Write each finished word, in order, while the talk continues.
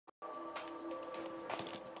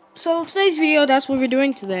So today's video, that's what we're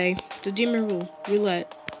doing today. The demon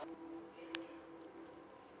roulette.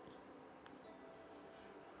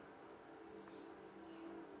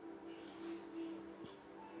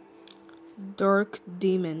 Dark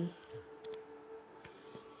demon.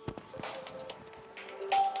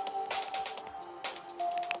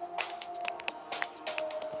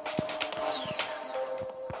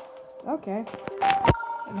 Okay.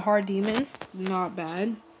 And hard demon, not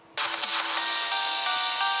bad.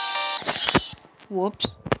 Whoops.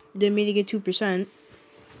 Didn't mean to get 2%.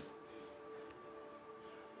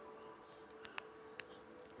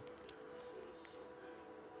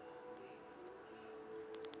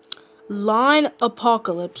 Line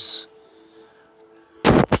apocalypse.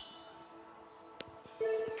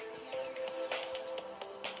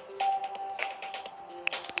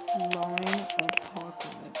 Line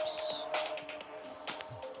apocalypse.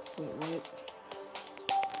 Wait.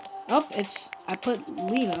 Oh, I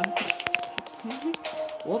put Lena.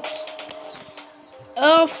 Whoops.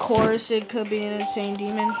 Of course, it could be an insane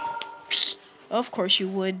demon. Of course you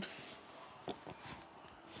would.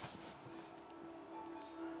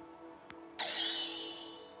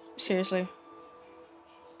 Seriously.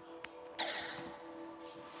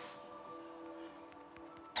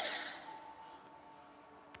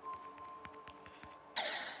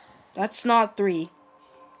 That's not 3.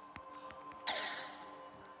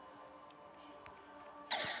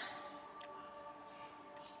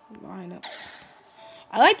 Line up.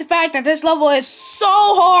 I like the fact that this level is so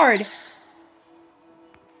hard.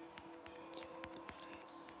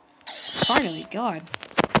 Finally, God.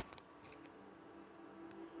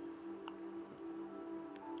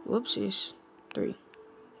 Whoopsies. 3.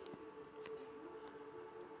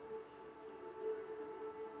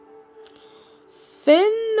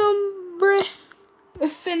 Phenom.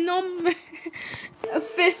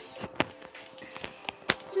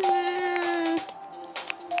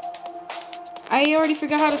 I already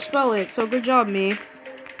forgot how to spell it, so good job, me.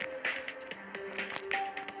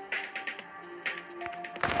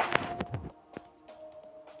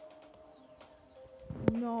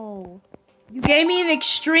 No. You gave me an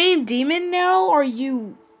extreme demon now? Are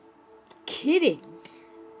you kidding?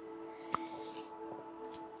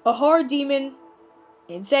 A hard demon,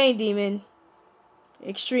 insane demon,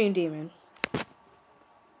 extreme demon.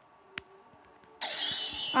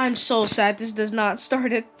 I'm so sad this does not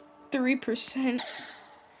start at 3%.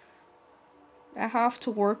 I have to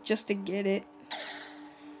work just to get it.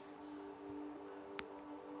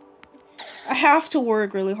 I have to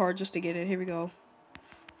work really hard just to get it. Here we go.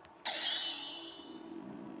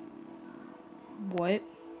 What?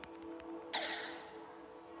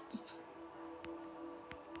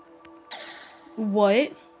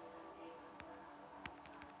 What?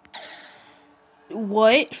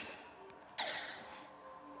 What?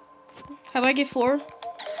 How do I get 4?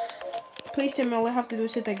 Please tell me all I have to do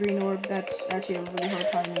is hit that green orb. That's actually a really hard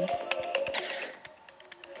timing.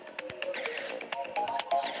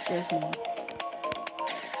 There's more.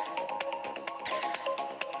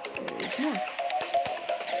 There's more.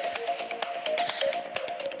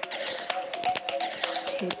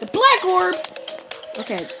 Hit the black orb!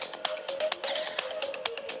 Okay.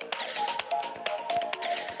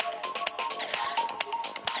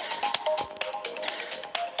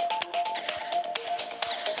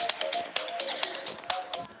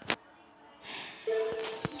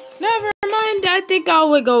 Never mind, I think I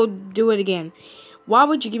would go do it again. Why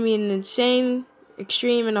would you give me an insane,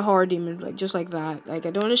 extreme, and a hard demon, like just like that? Like,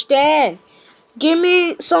 I don't understand. Give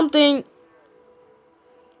me something.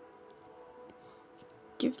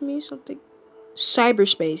 Give me something.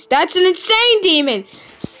 Cyberspace. That's an insane demon.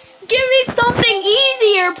 Give me something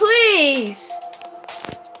easier, please.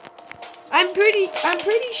 I'm pretty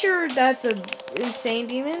sure that's an insane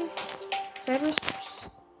demon. Cyberspace.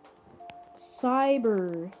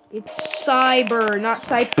 Cyber. It's cyber, not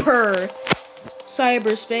cyber.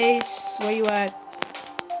 Cyberspace. Where you at?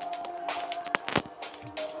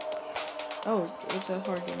 Oh, it's a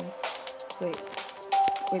hard demon. Wait,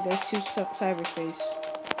 there's 2 cyberspace.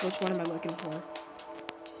 Which one am I looking for?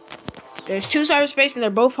 There's 2 cyberspace and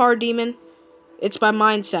they're both hard demon. It's by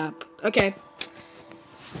Mind Sap. Okay.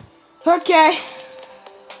 Okay.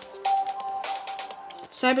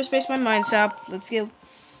 Cyberspace by Mind Sap. Let's get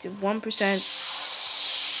to 1%.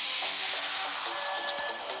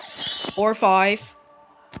 Or 5.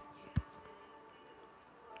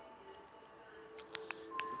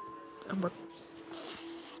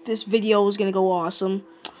 This video is gonna go awesome.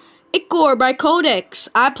 Ichor by Codex.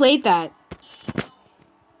 I played that.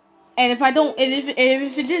 And if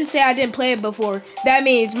it didn't say I didn't play it before, that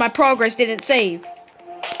means my progress didn't save.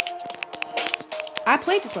 I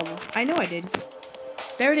played this level. I know I did.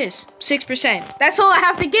 There it is. 6%. That's all I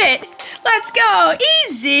have to get. Let's go.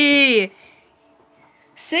 Easy.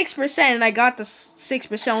 6%, and I got the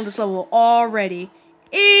 6% on this level already.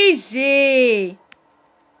 Easy.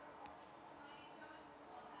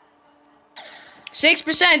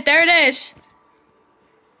 6%. There it is.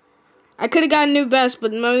 I could have gotten new best,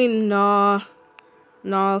 but maybe nah.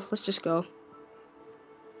 Nah, let's just go.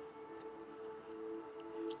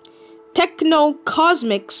 Techno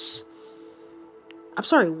Cosmics. I'm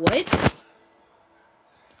sorry, what?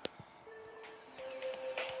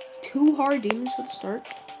 2 hard demons for the start.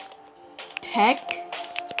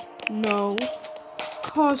 Techno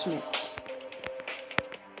Cosmics.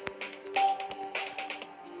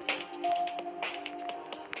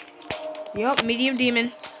 Yup, medium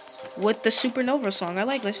demon with the Supernova song. I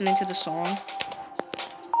like listening to the song.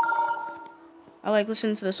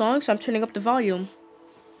 So I'm turning up the volume.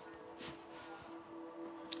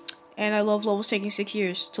 And I love levels taking 6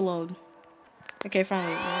 years to load. Okay,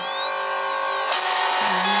 finally.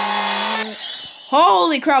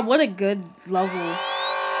 Holy crap, what a good level.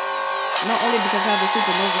 Not only because I have the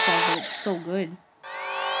Supernova song, but it's so good.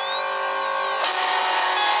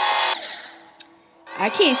 I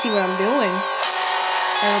can't see what I'm doing.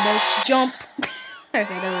 Everybody's jump. I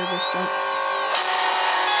said everybody's jump.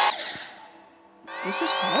 This is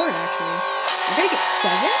hard, actually.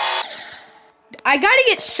 I gotta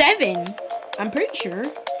get 7. I'm pretty sure.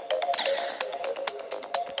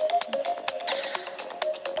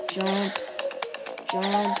 Jump.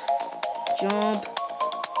 Jump. Jump.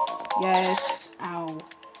 Yes. Ow.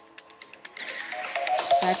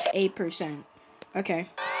 That's 8%. Okay.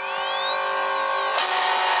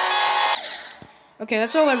 Okay,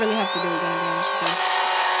 that's all I really have to do, to be honest with you.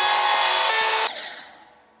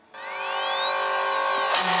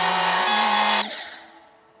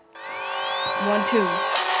 1, 2.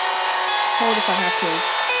 Hold if I have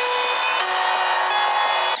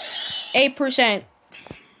to. 8%.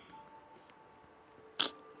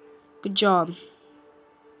 Good job.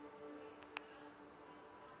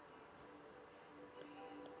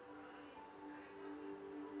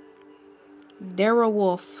 Dara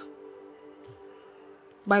Wolf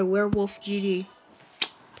by Werewolf GD.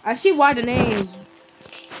 I see why the name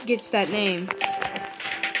gets that name.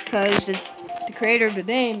 Because the creator of the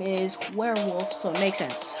name is Werewolf, so it makes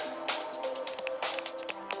sense.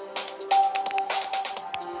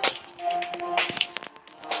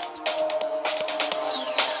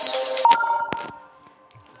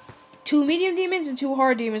 Two medium demons and 2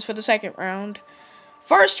 hard demons for the second round.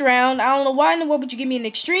 First round, I don't know why in the world would you give me an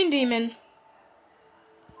extreme demon.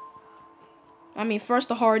 I mean, first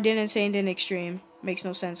the hard, then insane, then extreme. Makes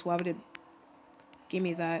no sense. Why would it give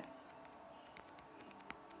me that?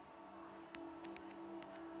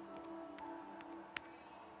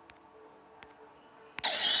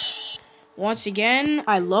 Once again,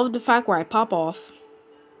 I love the fact where I pop off.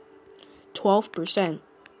 12%.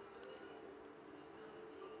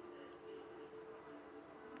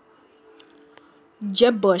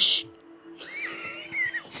 Jeb Bush.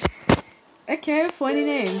 Okay, funny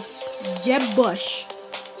name. Jeb Bush.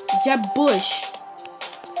 Jeb Bush.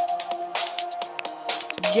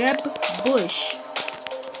 Jeb Bush.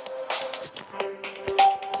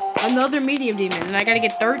 Another medium demon, and I gotta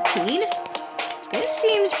get 13? This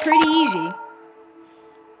seems pretty easy.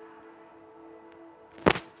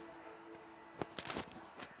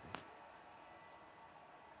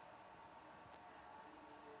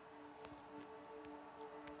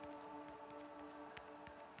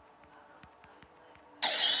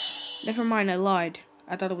 Never mind, I lied.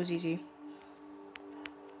 I thought it was easy.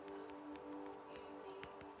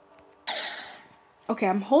 Okay,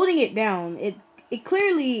 I'm holding it down. It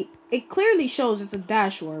clearly shows it's a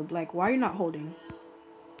dash orb. Like, why are you not holding?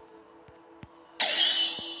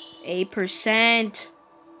 8%.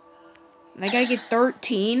 And I gotta get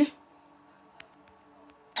 13.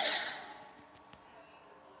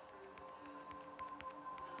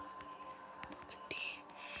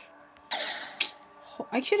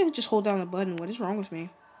 I should have just hold down the button. What is wrong with me?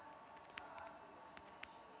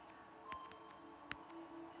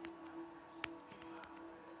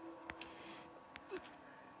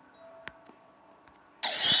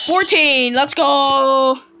 $14. Let's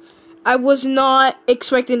go. I was not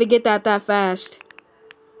expecting to get that fast,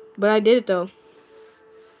 but I did it though.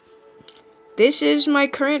 This is my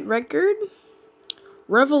current record.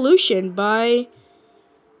 Revolution by...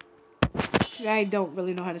 I don't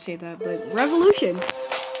really know how to say that, but Revolution.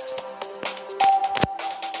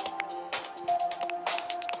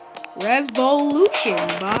 Revolution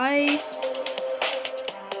by...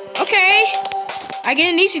 Okay. I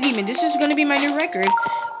get an easy demon. This is gonna be my new record.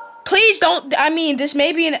 Please don't. I mean, this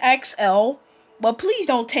may be an XL, but please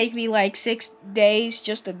don't take me like 6 days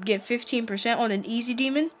just to get 15% on an easy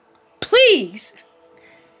demon. Please.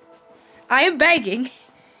 I am begging.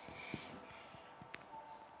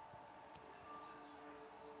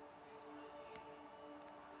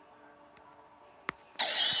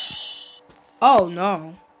 Oh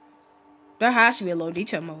no. There has to be a low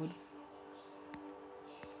detail mode.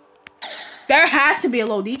 There has to be a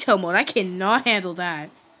low detail mode. I cannot handle that.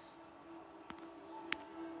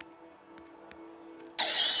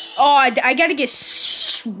 Oh, I gotta get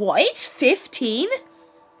what? 15?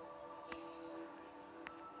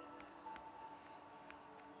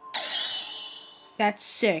 That's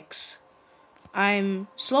 6. I'm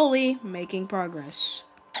slowly making progress.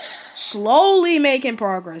 Slowly making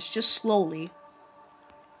progress. Just slowly.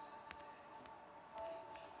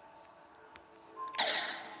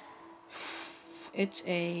 It's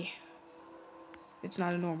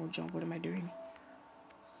not a normal jump. What am I doing?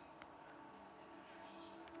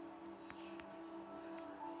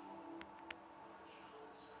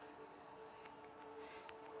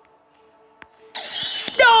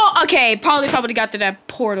 No! Okay, probably got to that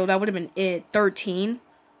portal. That would have been it. 13.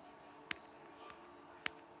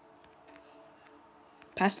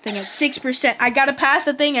 Pass the thing at 6%. I gotta pass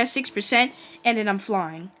the thing at 6%, and then I'm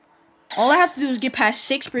flying. All I have to do is get past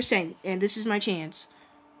 6%, and this is my chance.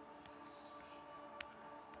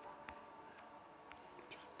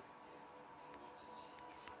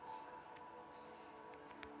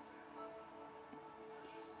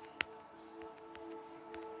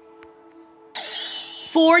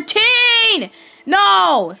 $14!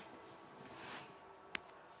 No!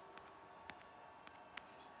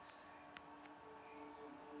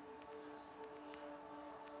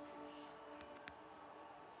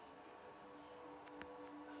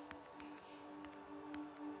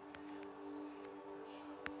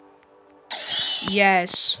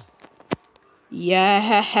 Yes.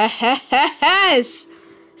 Yes!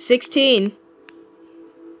 16.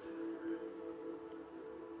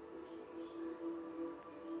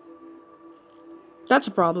 That's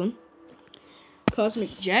a problem.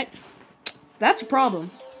 Cosmic Jet. That's a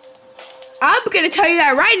problem. I'm gonna tell you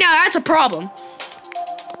that right now, that's a problem.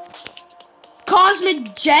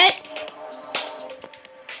 Cosmic Jet.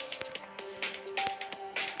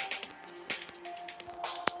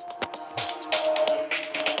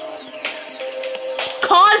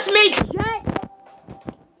 Cosmic Jet.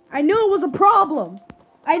 I knew it was a problem.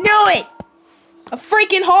 I knew it. A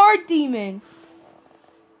freaking hard demon.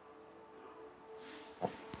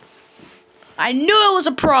 I knew it was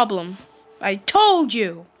a problem. I told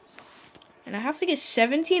you. And I have to get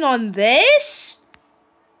 17 on this?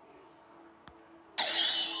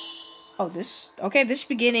 Oh, this... Okay, this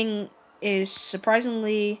beginning is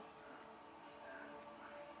surprisingly...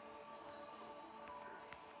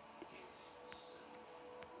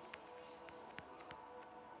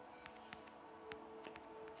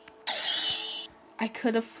 I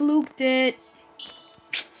could have fluked it.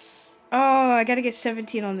 Oh, I gotta get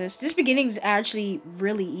 17 on this. This beginning's actually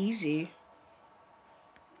really easy.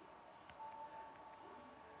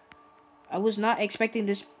 I was not expecting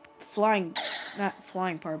this not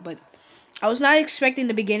flying part, but I was not expecting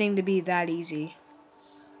the beginning to be that easy.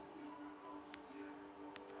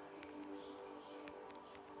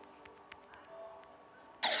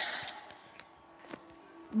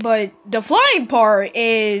 But the flying part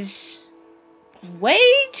is way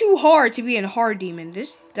too hard to be a hard demon.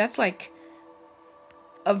 That's like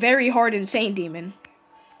a very hard insane demon.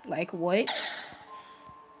 Like what?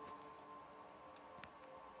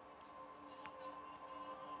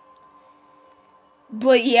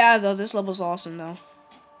 But yeah, though, this level's awesome though.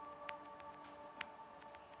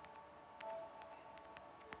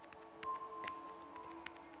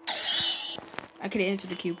 I could have entered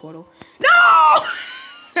the Q portal. No!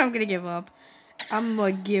 I'm gonna give up. I'm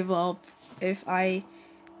gonna give up if I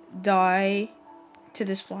die to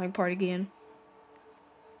this flying part again.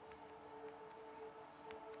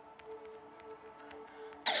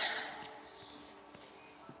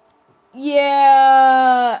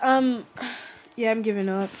 Yeah, I'm giving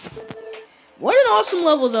up. What an awesome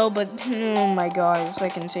level though, but oh my god, it's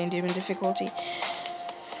like insane demon difficulty.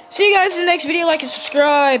 See you guys in the next video, like and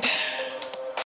subscribe.